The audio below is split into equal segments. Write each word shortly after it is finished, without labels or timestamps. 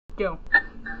Go.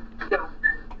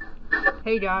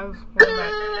 Hey guys, welcome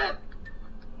back.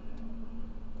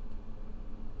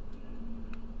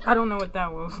 I don't know what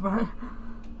that was, but...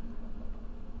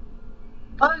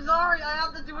 I'm sorry, I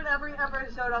have to do it every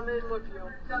episode I'm in with you.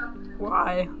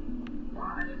 Why?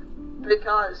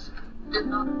 Because your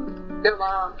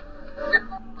mom.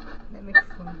 That makes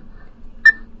sense.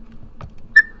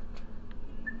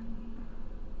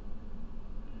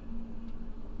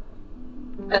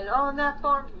 And on that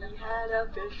farm he had a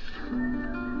fish.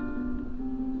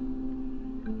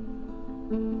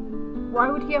 Why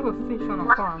would he have a fish on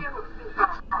a farm?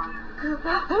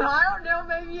 I don't know,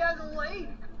 maybe he has a lake.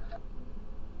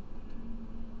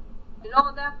 And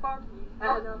on that farm he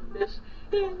had a fish.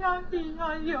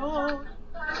 Yo.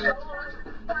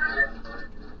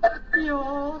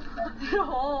 Yo.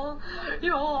 Yo.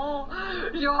 Yo.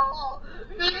 Yo.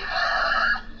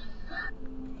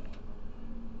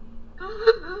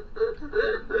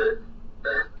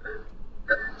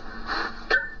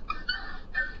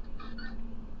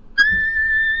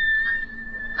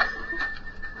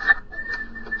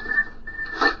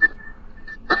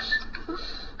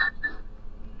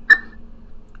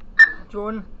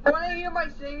 Jordan? Wanna hear my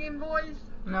singing voice?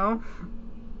 No?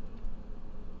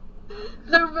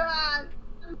 So bad!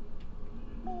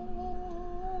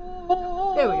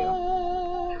 There we go.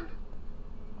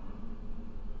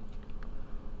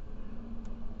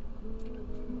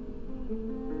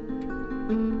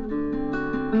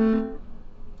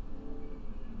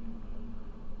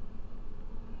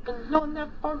 And on that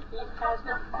farm he has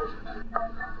a fish.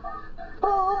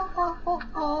 Oh, oh, oh,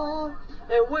 oh.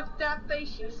 And with that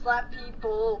face she slapped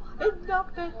people in the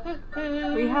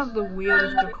face. We have the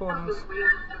weirdest recordings.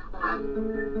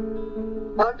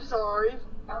 I'm sorry.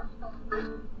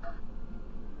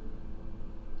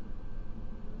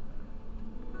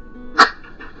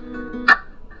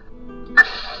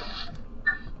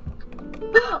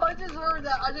 I just heard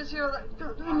that. I just hear that.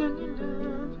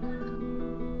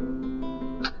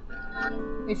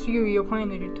 It's you, you're playing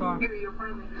the guitar.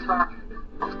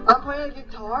 I'm playing a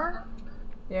guitar?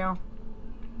 Yeah.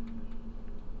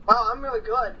 Wow, I'm really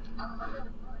good.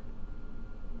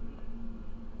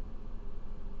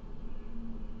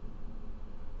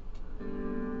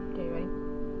 Okay, ready?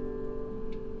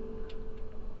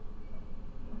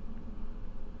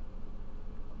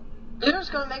 You're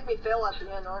just gonna make me fail at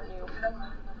the end, aren't you?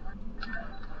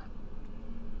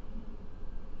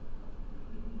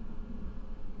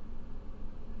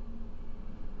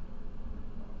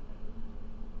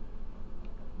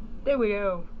 There we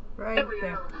go. Right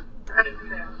there.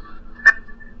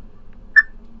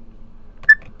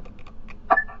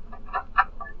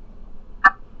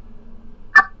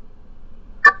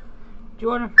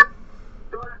 Jordan,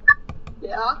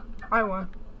 Yeah? I won.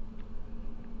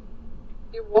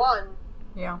 You won.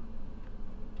 Yeah.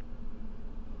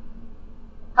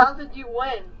 How did you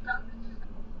win?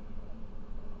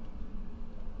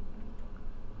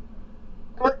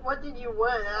 What did you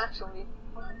win, actually?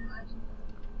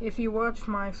 If you watch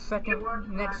my second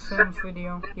next Sims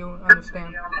video, you'll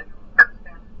understand.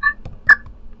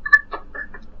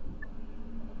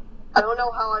 I don't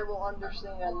know how I will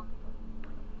understand.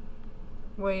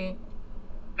 Wait.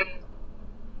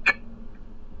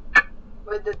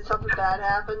 Wait, did something bad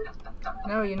happen?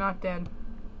 No, you're not dead.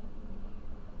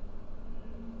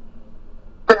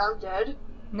 Wait, I'm dead?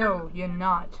 No, you're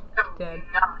not dead.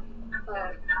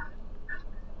 Oh.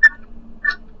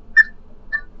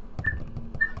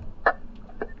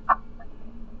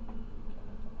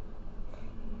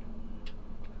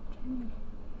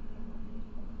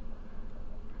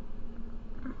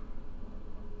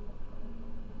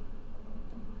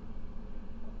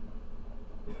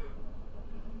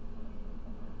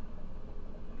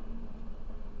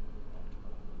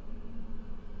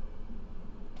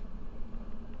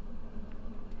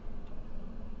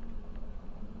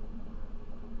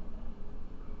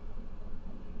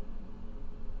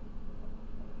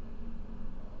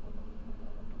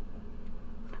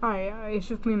 Hi, it's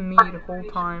just been me the whole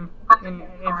time in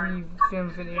every film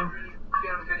video.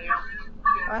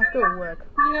 I have to work.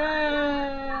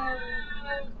 Yay!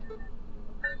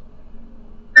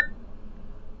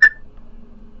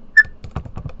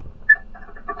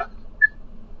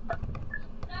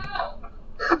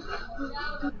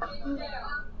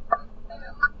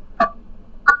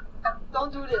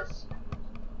 Don't do this.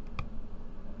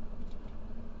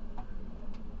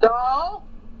 No!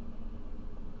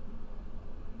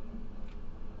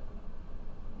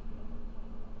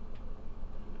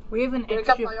 We have an Because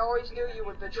extra. I always knew you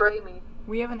would betray me.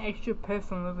 We have an extra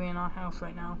person living in our house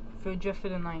right now, just for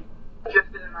the night.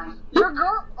 Your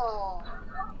girl. Oh.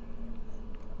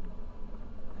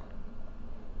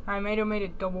 I made a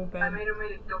double bed.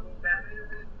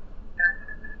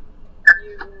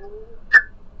 You...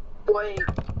 Wait.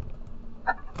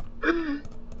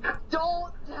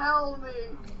 Don't tell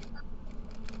me!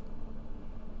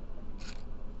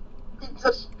 It's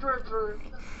a stripper.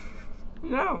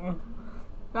 No.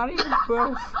 Not even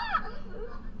close.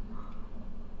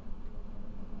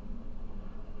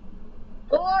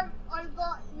 Well, I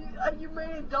thought you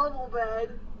made a double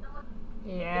bed.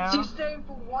 Yeah. And she's staying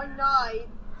for one night.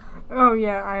 Oh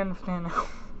yeah, I understand now.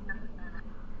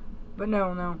 But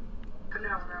no.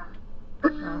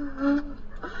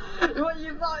 What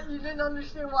you thought you didn't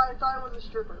understand why I thought it was a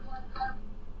stripper.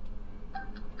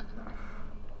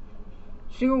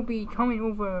 She'll be coming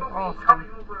over often.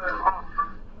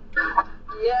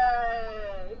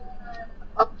 Yay!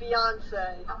 A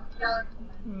fiance.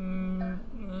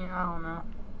 Yeah, I don't know.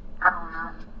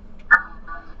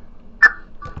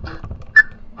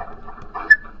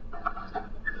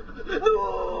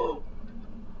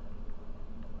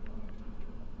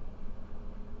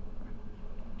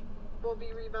 Will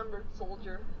be remembered,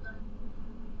 soldier.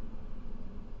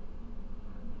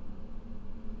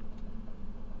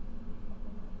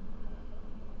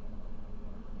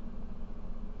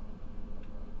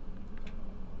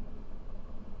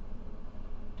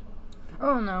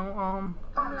 Oh no,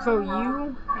 so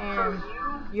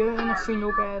you're in a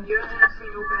single bed,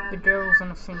 the girl's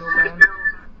in a single bed.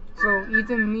 So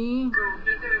either me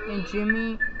and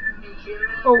Jimmy,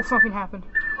 oh, something happened.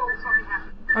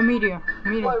 A meteor.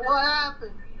 Wait, what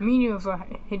happened? Meteors are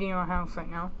hitting our house right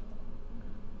now.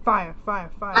 Fire.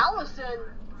 Allison!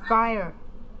 Fire.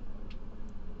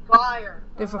 Fire.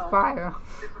 There's a fire.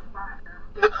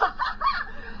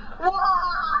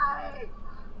 Why?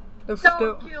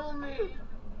 Don't kill me.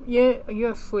 Yeah,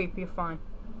 you're asleep. You're fine.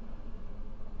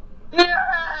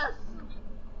 Yes!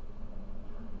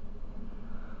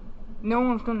 No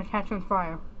one's gonna catch on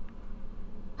fire.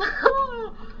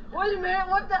 Wait a minute,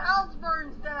 what if the house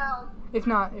burns down? It's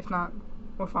not.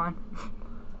 We're fine.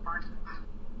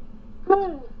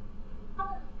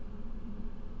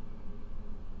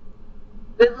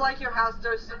 It's like your house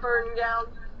starts burning down.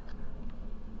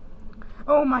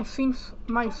 Oh, my sink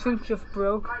just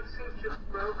broke.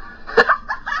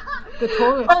 The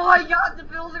toilet. Oh my god, the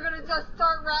bills are gonna just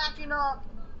start racking up.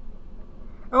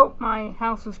 Oh, my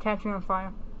house is catching on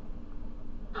fire.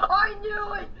 I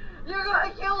knew it! You're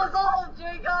gonna kill us all,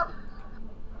 Jacob!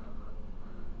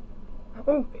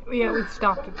 Oh, yeah, we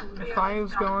stopped it. The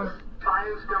fire's gone.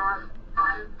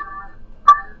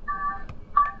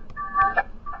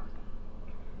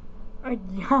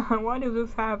 Yeah, why does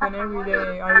this happen every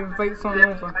day? I invite someone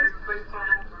over.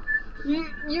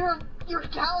 Your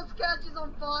house catches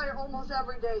on fire almost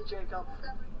every day, Jacob.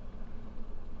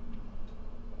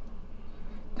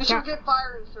 You should get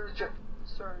fire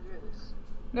insurgents.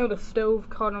 No, the stove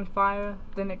caught on fire,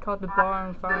 then it caught the bar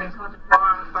on fire.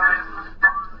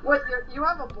 Wait, you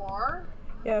have a bar?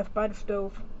 Yeah, it's by the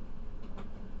stove.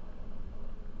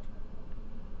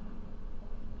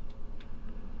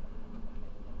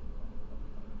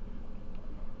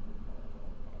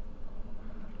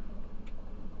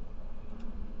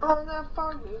 On that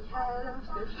farm we had a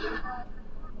fish.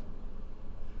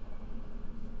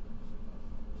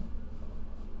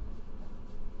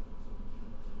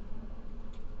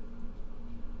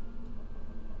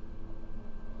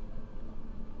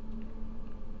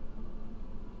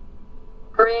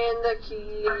 Bring the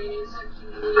keys.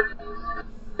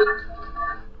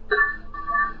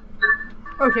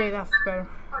 Okay, that's better.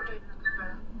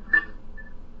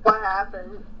 What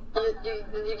happened?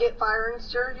 Did you get fire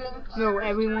insurgents? No,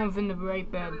 everyone's in the right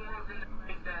bed.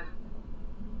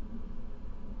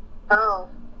 Oh.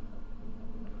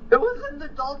 It was in the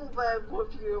double bed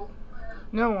with you.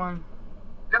 No one.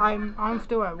 I'm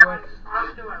still at work.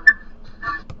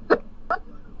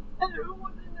 And who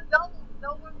was in the double?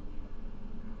 No one.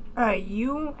 Alright,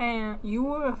 you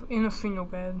were in a single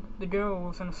bed. The girl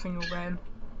was in a single bed.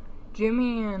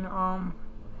 Jimmy and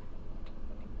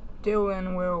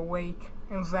Dylan were awake,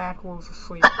 and Zach was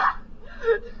asleep. I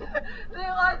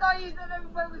thought you said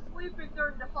everybody was sleeping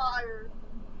during the fire.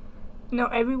 No,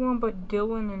 everyone but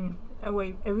Dylan and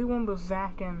everyone but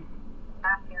Zach and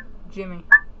Jimmy.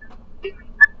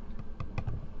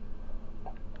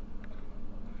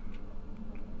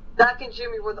 Zach and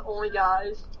Jimmy were the only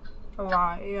guys. A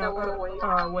lot, yeah. That were awake.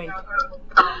 Awake.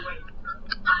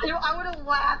 I would have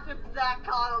laughed if Zach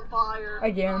caught on fire.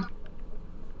 Again.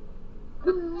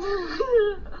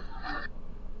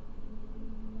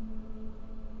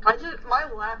 My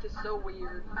laugh is so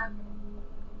weird.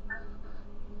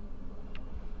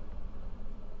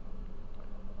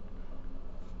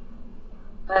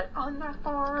 But on that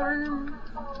farm,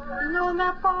 and on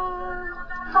that farm,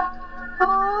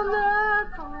 on that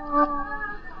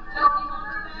farm.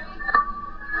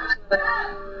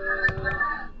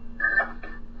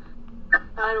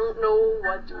 I don't know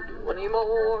what to do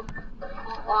anymore.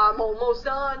 I'm almost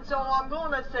done, so I'm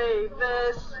gonna save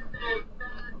this.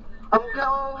 I'm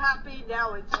so happy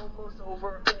now it's almost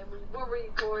over, and we were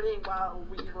recording while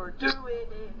we were doing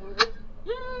this.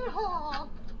 Yeehaw!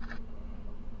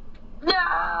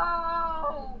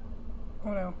 No!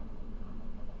 Oh no.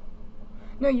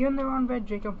 No, you're in the wrong bed,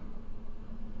 Jacob.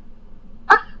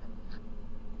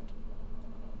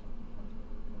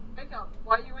 Jacob,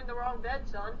 why are you in the wrong bed,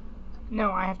 son?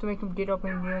 No, I have to make him get up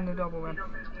and get in the double bed.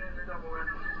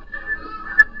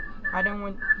 I don't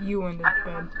want you in the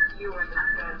bed.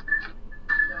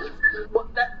 What,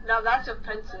 now that's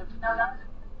offensive.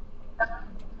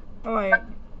 Alright,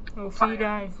 we'll see you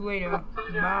guys later.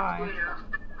 Bye.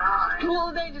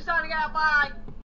 Cool Danger signing out, bye!